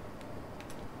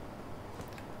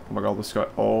 Oh my god, the sky.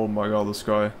 Oh my god, the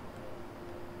sky.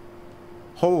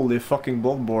 Holy fucking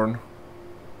Bloodborne.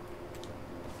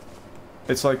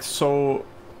 It's like so...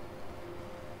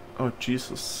 Oh,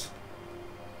 Jesus.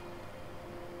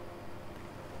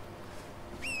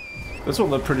 This is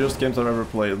one of the prettiest games I've ever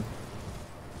played.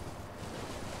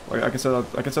 Like, I can say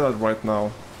that right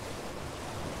now.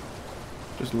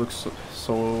 Just looks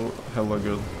so hella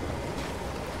good.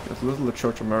 It's Little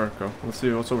Church America. Let's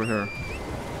see what's over here.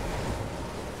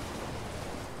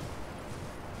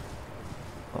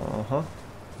 Uh-huh.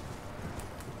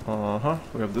 Uh-huh.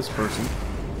 We have this person.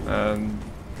 And...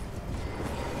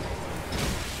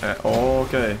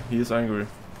 okay, he's angry.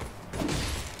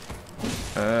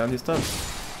 And he's dead.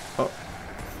 Oh.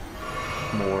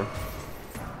 More.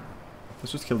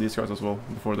 Let's just kill these guys as well,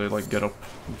 before they like get up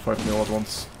and fight me all at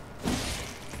once.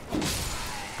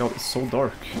 God, it's so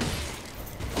dark.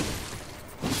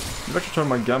 Maybe I should turn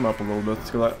my gamma up a little bit,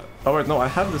 cause oh wait, no, I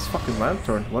have this fucking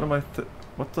lantern. What am I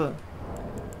what the...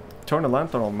 Turn the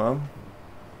lantern on, man.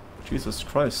 Jesus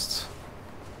Christ.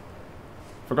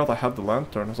 Forgot I had the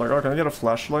lantern. I was like, oh, can I get a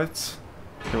flashlight?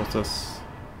 Okay, what's this?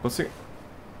 Let's see.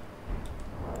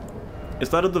 Is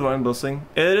that a divine blessing?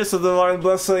 It is a divine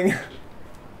blessing!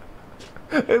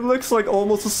 It looks like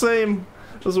almost the same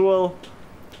as well.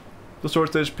 Restores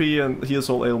HP and heals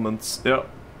all ailments. Yeah.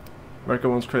 America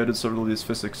once created several of these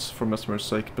physics for Mesmer's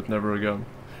sake, but never again.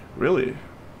 Really?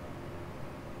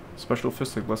 Special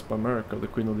physics blessed by America, the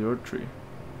queen of the Erdtree.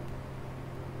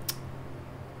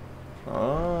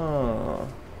 Ah.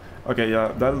 Okay,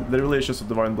 yeah, that literally is just a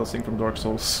divine blessing from Dark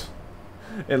Souls.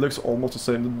 It looks almost the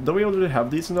same. Don't we already have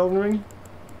these in Elden Ring?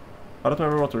 I don't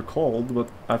remember what they're called, but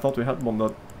I thought we had one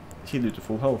that healed you to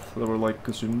full health. They were like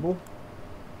consumable.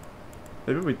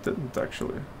 Maybe we didn't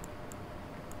actually.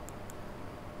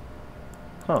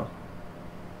 Huh.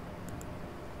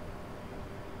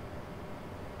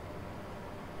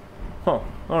 Huh,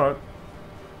 alright.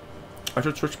 I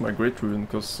should switch my Great Rune,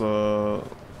 because I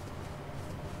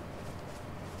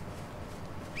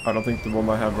don't think the one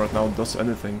I have right now does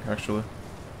anything, actually.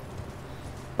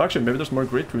 Actually, maybe there's more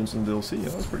Great Runes in DLC, yeah,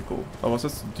 that's pretty cool. Oh, what's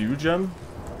this? Dew Gem?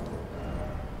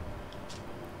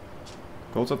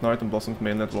 Goes at night and blossoms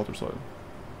mainly at waterside.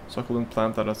 Succulent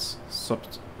plant that has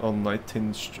supped on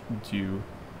night-tinged dew.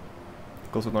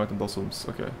 Goes at night and blossoms,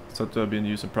 okay. Said to have been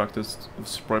used in practice of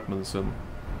sprite medicine.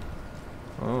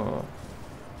 Oh.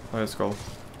 Nice skull.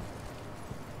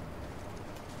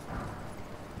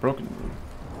 Broken Rune.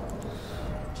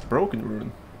 Broken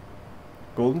Rune.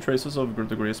 Golden traces of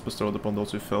the grace bestowed upon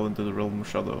those who fell into the realm of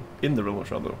shadow. In the realm of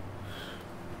shadow.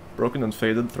 Broken and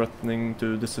faded, threatening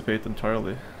to dissipate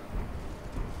entirely.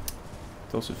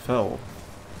 Those who fell.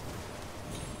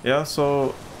 Yeah,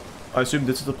 so I assume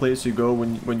this is the place you go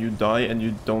when you die and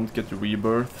you don't get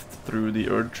rebirth through the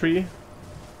Erdtree.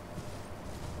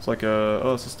 It's like a... oh,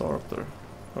 there's a star up there.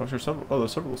 Oh, there's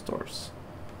several stars.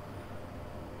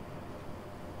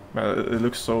 Man, it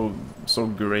looks so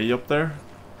grey up there.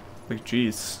 Like,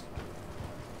 jeez.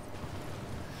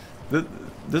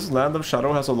 This Land of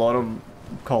Shadow has a lot of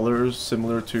colors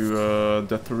similar to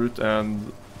Deathroot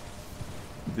and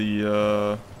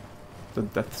the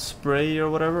Death Spray or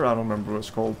whatever. I don't remember what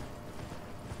it's called.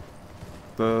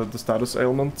 The status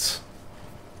ailment.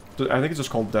 I think it's just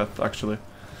called Death, actually.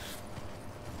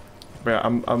 But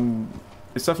yeah,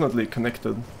 it's definitely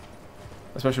connected.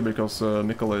 Especially because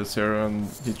Mikola is here and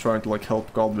he's trying to like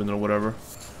help Goblin or whatever.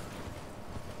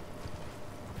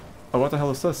 Oh, what the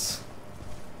hell is this?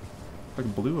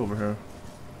 like blue over here.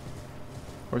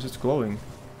 Or is it glowing?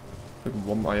 Like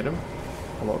one item?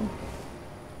 Hello?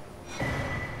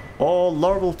 Oh,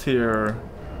 larval tier.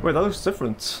 Wait, that looks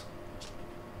different.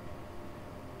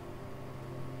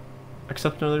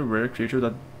 Exceptionally rare creature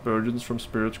that burgeons from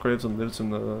spirit graves and lives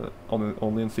in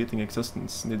only in fleeting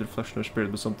existence. Neither flesh nor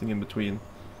spirit, but something in between.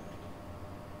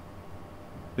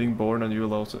 Being born and you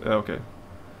allow to... okay.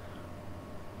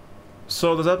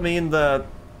 So does that mean that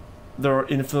there are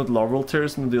infinite larval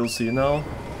tiers in the DLC now?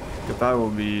 That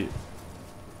would be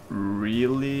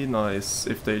really nice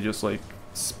if they just like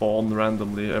spawn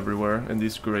randomly everywhere in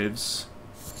these graves.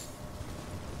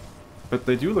 But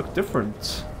they do look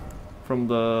different from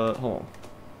the... hold on.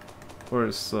 Where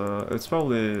is... it's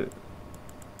probably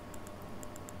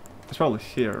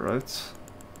here, right?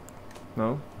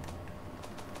 No?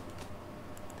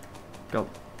 God.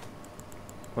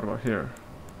 What about here?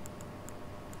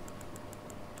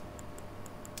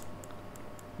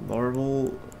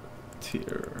 Larval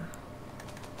tier.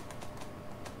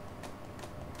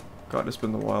 God, it's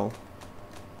been a while.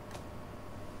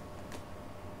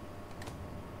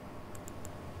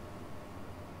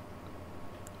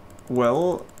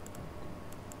 Well,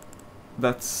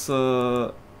 that's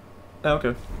yeah,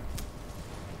 okay.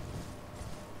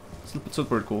 It's still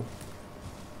pretty cool.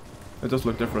 It does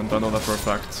look different, I know that for a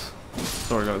fact.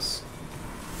 Sorry guys.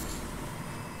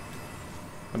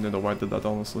 I didn't know why I did that,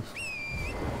 honestly.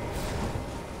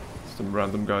 Some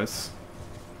random guys.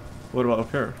 What about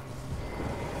up here?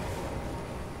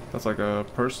 That's like a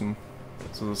person.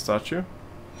 This is a statue.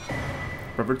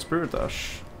 Revered Spirit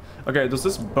Ash. Okay, does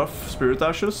this buff Spirit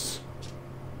Ashes?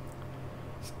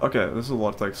 Okay, this is a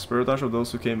lot like Spirit Ash of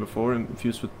those who came before,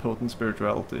 infused with potent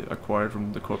spirituality, acquired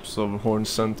from the corpse of Horn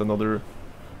Scent and other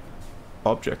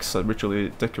objects that ritually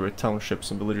decorate townships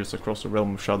and villages across the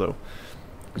realm of Shadow.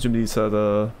 Presumably these had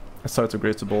a sight of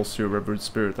grace to bolster your Revered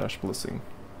Spirit Ash blessing.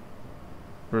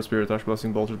 Revered Spirit Ash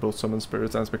blessing bolsters both summon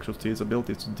spirits and spectral tea's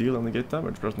ability to deal and negate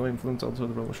damage, but has no influence outside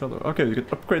the realm of Shadow. Okay, you can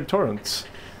upgrade torrents.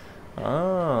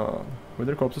 Ah, when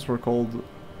their corpses were called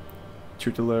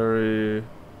tutelary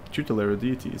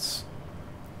deities.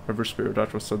 Revered Spirit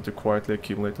Ash was said to quietly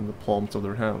accumulate in the palms of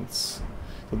their hands.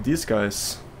 So these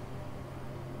guys,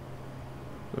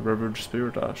 the Revered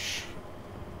Spirit Ash.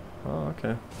 Oh,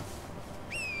 okay.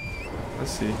 I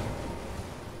see.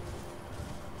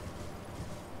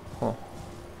 Huh.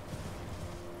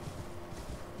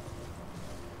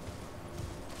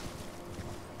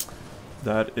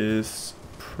 That is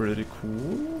pretty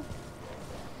cool.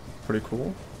 Pretty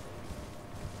cool.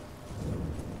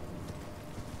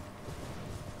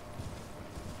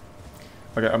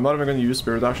 Okay, I'm not even gonna use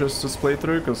Spirit Ashes this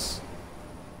playthrough because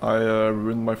I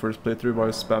ruined my first playthrough by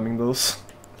spamming those.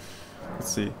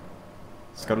 Let's see.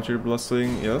 Scatter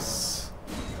Blessing, yes.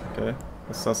 Okay,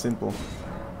 that's that simple.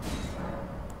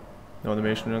 No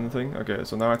animation or anything. Okay,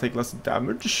 so now I take less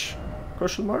damage?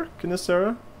 Question mark in this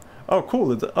area. Oh,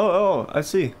 cool. Oh, I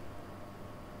see.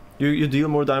 You deal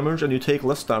more damage and you take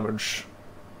less damage.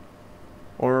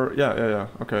 Or yeah.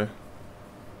 Okay.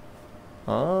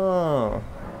 Ah,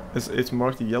 it's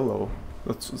marked yellow.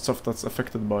 That's stuff that's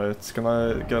affected by it. Can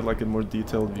I get like a more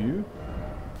detailed view?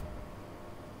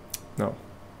 No.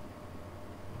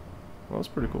 Well, that's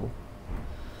pretty cool.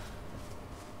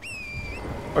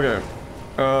 Okay.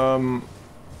 How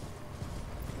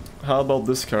about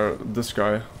this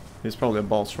guy? He's probably a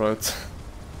boss, right?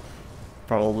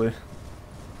 Probably.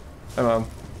 Hey man.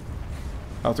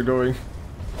 How's it going?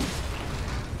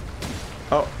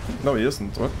 Oh, no he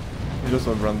isn't, what? He's just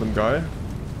a random guy.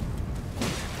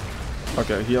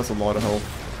 Okay, he has a lot of health.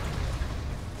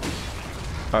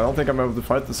 I don't think I'm able to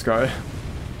fight this guy.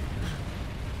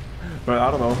 But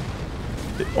I don't know.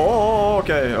 Oh,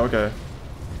 okay.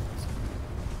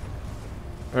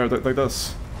 Here, like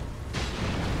this.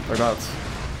 Like that.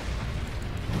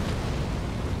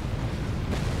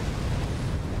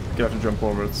 You have to jump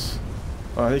over it.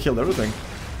 He killed everything.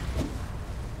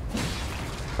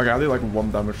 Okay, I did like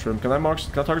 1 damage to him. Can I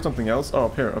target something else? Oh,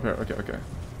 up here. Okay.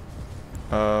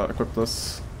 Equip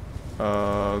this.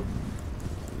 Yeah.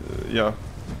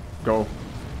 Go.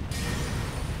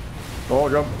 Oh,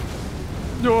 jump.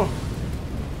 No.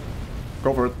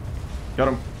 Go for it. Get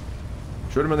him.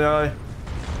 Shoot him in the eye.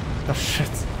 Oh shit.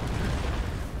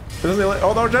 It doesn't deal.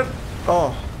 Oh no, Jet.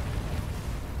 Oh.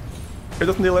 It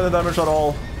doesn't deal any damage at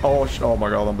all. Oh my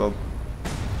god, I'm dead.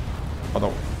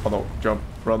 Oh no. Jump.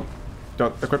 Run.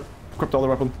 Don't equip the other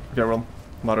weapon. Okay, run.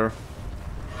 Matter.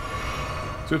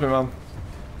 Excuse me, man.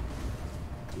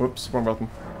 Whoops, wrong button.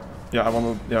 Yeah, I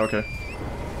wanna... yeah, okay.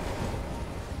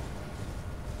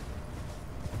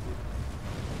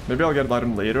 Maybe I'll get an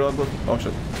item later. Oh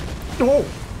shit. Oh!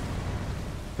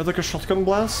 It's like a shotgun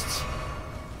blast?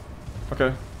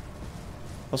 Okay.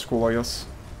 That's cool, I guess.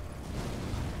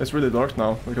 It's really dark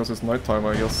now, because it's nighttime,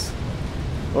 I guess.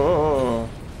 Oh!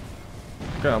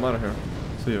 Okay, I'm out of here.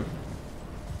 See you.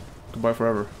 Goodbye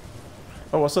forever.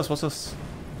 Oh, what's this? What's this?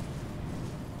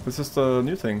 This is the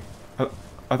new thing.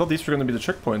 I thought these were gonna be the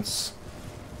checkpoints.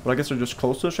 But I guess they're just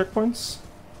close to the checkpoints?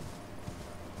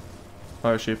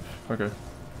 Hi, sheep. Okay.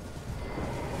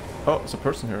 Oh, it's a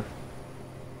person here.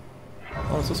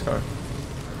 Oh, it's this guy.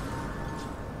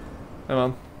 Hey,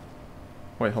 man.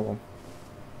 Wait, hold on.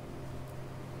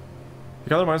 He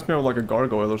kinda reminds me of like a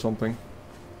gargoyle or something.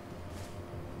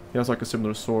 He has like a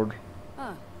similar sword.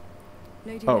 Ah,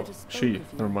 lady Oh, that just spoke she. of you.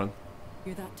 Never mind.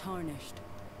 You're that tarnished.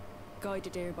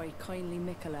 Guided here by kindly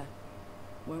Mikola.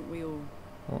 Weren't we all?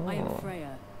 Oh. I am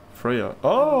Freya. Freya. I once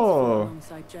fought Oh!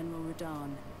 alongside General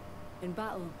Radahn. In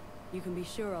battle, you can be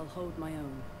sure I'll hold my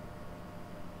own.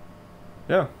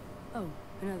 Yeah. Oh,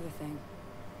 another thing.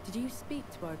 Did you speak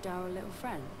to our dour little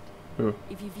friend? Who?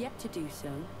 If you've yet to do so,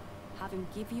 have him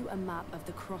give you a map of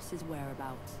the Cross's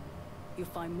whereabouts. You'll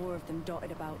find more of them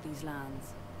dotted about these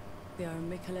lands. They are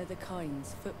Mikola the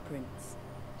Kind's footprints.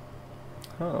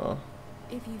 Huh.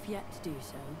 If you've yet to do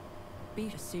so,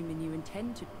 be assuming you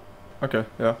intend to. Okay,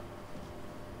 yeah.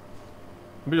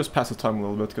 Let me just pass the time a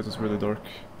little bit because it's really dark.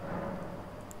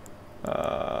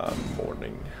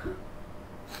 Morning.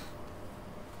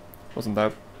 Wasn't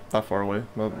that far away,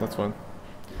 but that's fine.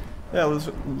 Yeah,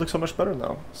 it looks so much better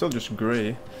now. Still just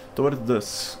grey. So what is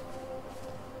this?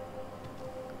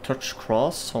 Touch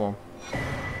cross? Hold on.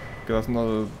 Okay, that's not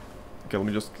a... Okay, let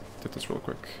me just get this real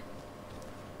quick.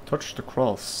 Touch the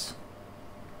cross.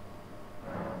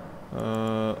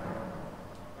 There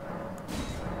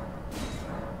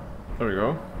we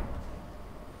go.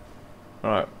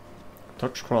 Alright.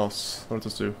 Touch cross. What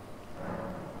does this do?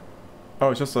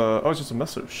 Oh, it's just a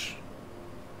message.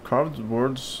 Carved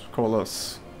words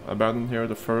coalesce. Abandon here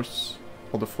the first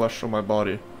of the flesh of my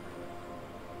body.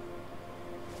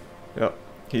 Yeah,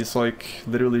 he's like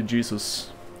literally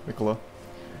Jesus, Mikola.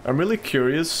 I'm really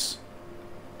curious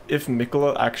if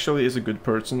Mikola actually is a good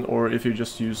person or if he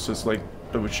just uses like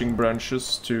bewitching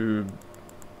branches to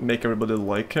make everybody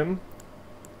like him.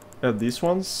 Yeah, these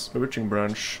ones, bewitching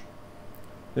branch.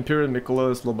 Imperial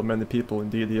Mikola is loved by many people.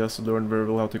 Indeed, he has learned very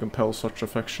well how to compel such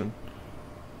affection.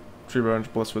 Tree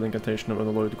branch blessed with incantation of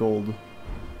unalloyed gold.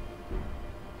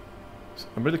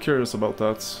 I'm really curious about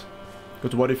that.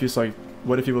 But what if he's like,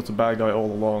 what if he was a bad guy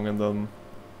all along and then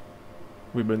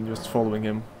we've been just following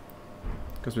him?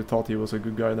 Because we thought he was a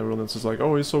good guy and everyone else is like,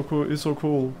 oh, he's so cool, he's so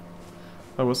cool.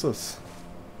 Oh, what's this?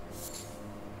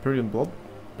 Imperial blood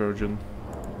virgin.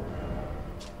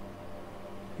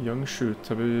 Young shoot,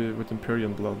 heavy with Imperial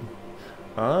blood.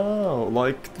 Oh,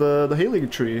 like the healing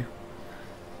tree.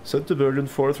 Sent the virgin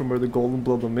forth from where the golden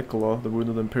blood of Mikola, the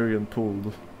wounded Empyrean,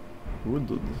 pooled.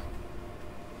 Wounded.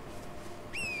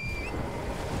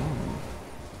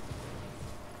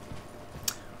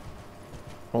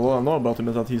 All I know about him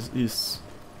is that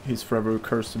he's forever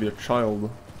cursed to be a child.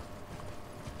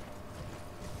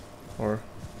 Or...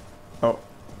 Oh,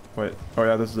 wait. Oh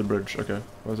yeah, this is the bridge. Okay,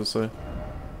 what does it say?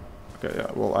 Okay,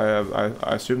 yeah, well,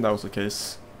 I assumed that was the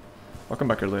case. I'll come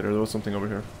back here later, there was something over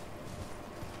here.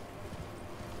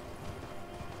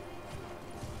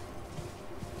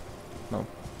 No.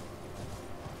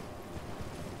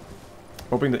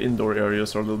 Hoping the indoor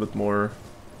areas are a little bit more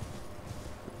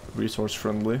resource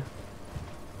friendly.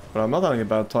 But I'm not having a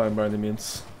bad time by any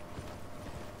means.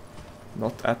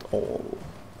 Not at all.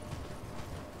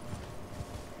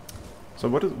 So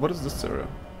what is this area?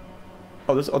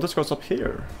 Oh, this goes up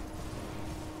here.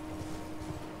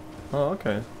 Oh,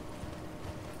 okay.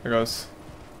 Hey guys.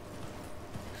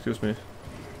 Excuse me.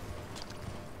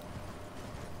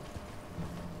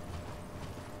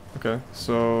 Okay,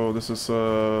 so this is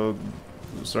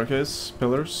staircase,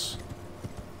 pillars.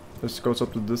 This goes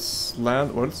up to this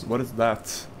land. What is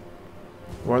that?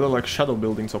 Why are there like shadow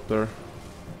buildings up there?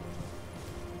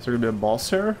 Is there gonna be a boss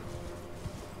here?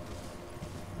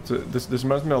 So this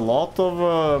reminds me a lot of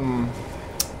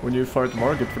when you fight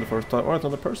Margit for the first time. Oh, it's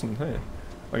another person. Hey.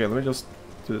 Okay, let me just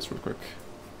do this real quick.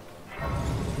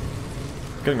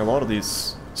 Getting a lot of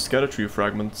these Erdtree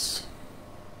fragments.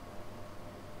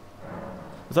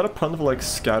 Is that a pun for like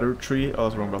Erdtree? Oh,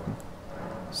 that's the wrong button.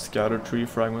 Erdtree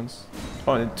fragments.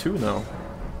 Oh, I need 2 now.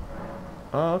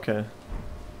 Oh, okay.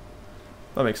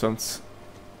 That makes sense.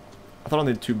 I thought I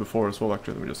needed 2 before as well,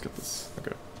 actually. Let me just get this.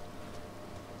 Okay.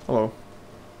 Hello.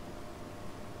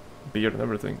 Beard and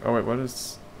everything. Oh wait, what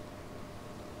is...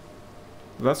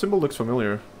 That symbol looks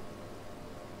familiar.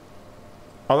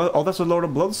 Oh, that's a Lord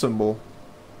of Blood symbol.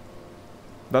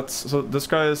 So this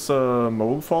guy is a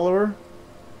Moog follower?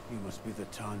 You must be the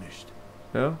Tarnished.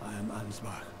 Yeah? I am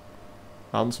Ansbach.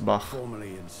 Ansbach.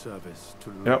 Formerly in service to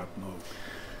Lord Yep. Moog.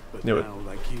 But Knew it. now,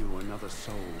 like you, another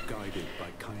soul guided by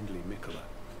kindly Mikola.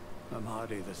 I'm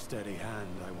hardly the steady hand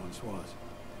I once was.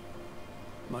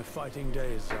 My fighting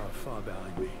days are far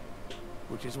behind me,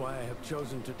 which is why I have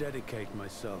chosen to dedicate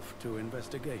myself to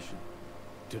investigation,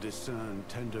 to discern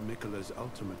tender Mikola's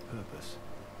ultimate purpose.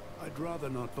 I'd rather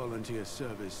not volunteer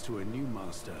service to a new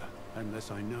master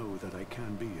unless I know that I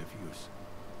can be of use.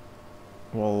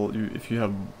 Well, if you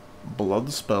have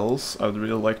blood spells, I'd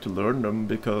really like to learn them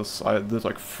because I did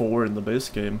like 4 in the base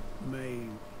game. May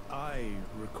I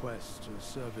request a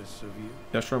service of you?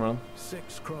 Yeah, sure, man.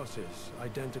 6 crosses,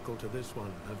 identical to this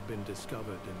one, have been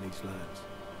discovered in these lands.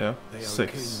 Yeah, They are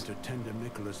 6. akin to tender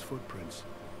Mikola's footprints,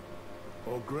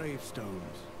 or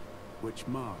gravestones, which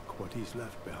mark what he's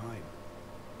left behind.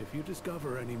 If you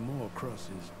discover any more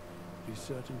crosses, be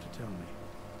certain to tell me.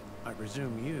 I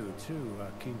presume you, too,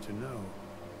 are keen to know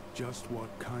just what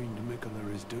kind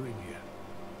Mikola is doing here.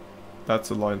 That's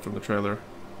a line from the trailer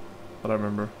that I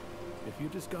remember. If you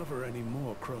discover any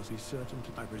more crosses, be certain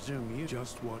to... I presume you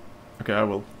just what... Okay, I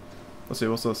will. Let's see,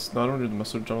 what's this? Not only the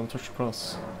message, I want to touch the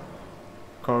cross.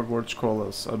 Cardboard call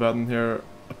us. Abandon here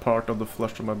a part of the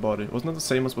flesh of my body. Wasn't it the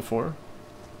same as before?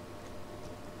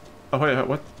 Oh wait,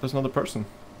 what? There's another person.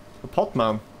 The pot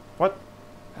man. What?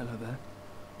 Hello there.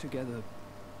 Together,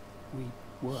 we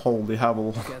work Holy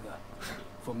havel. together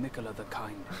for Mikola the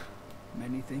Kind.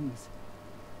 Many things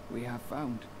we have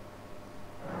found.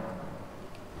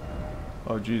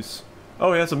 Oh jeez.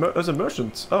 Oh yeah, it's a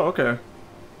merchant. Oh okay.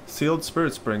 Sealed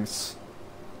spirit springs.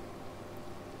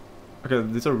 Okay,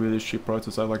 these are really cheap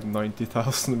prices. I have like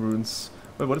 90,000 runes.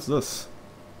 Wait, what is this?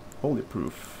 Holy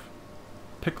proof.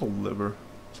 Pickled liver.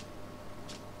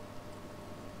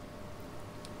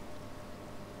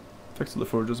 Effects of the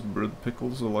forges brewed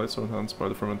pickles. The lights are enhanced by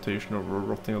the fermentation or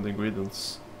rotting of the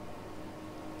ingredients.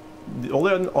 All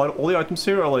the items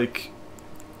here are like...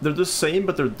 They're the same,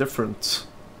 but they're different.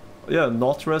 Yeah,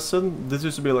 not resin. This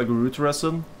used to be like root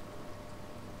resin.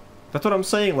 That's what I'm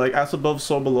saying, like as above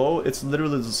so below, it's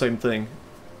literally the same thing.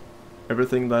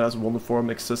 Everything that has one form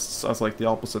exists as like the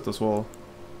opposite as well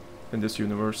in this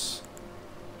universe.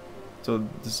 So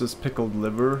this is pickled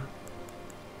liver.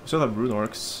 We still have rune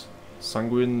arcs.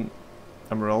 Sanguine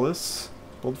Amaryllis.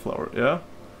 Goldflower, yeah.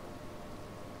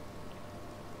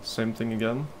 Same thing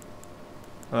again.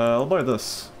 I'll buy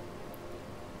this.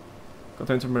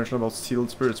 Contains information about sealed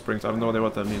spirit springs. I have no idea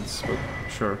what that means, but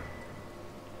sure.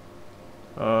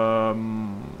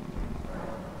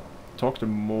 Talk to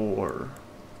more.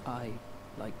 I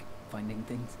like finding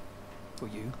things for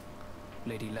you,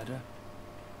 Lady Leda,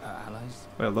 her allies,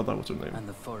 Yeah, that was her name. and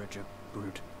the forager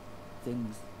brood.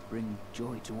 Things bring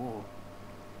joy to all.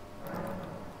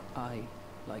 I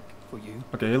like for you.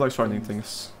 Okay, he likes finding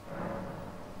things.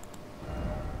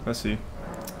 I see.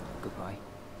 Goodbye.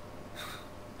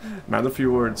 Man, a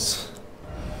few words.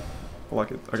 I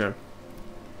like it. Okay.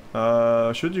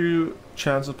 Should you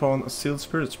chance upon a sealed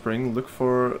spirit spring, look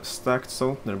for stacked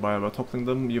stones nearby. By toppling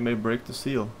them, you may break the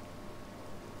seal.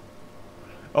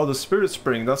 Oh, the spirit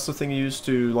spring, that's the thing you use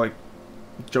to, like,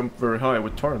 jump very high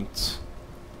with torrents.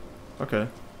 Okay.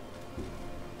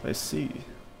 I see.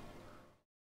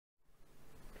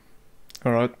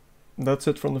 Alright, that's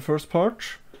it from the first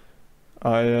part.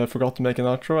 I forgot to make an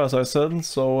outro, as I said,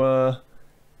 so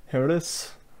here it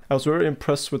is. I was very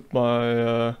impressed with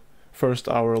my first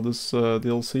hour of this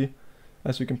DLC,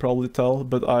 as you can probably tell,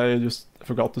 but I just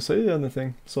forgot to say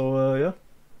anything. So yeah,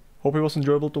 hope it was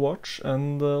enjoyable to watch,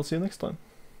 and I'll see you next time.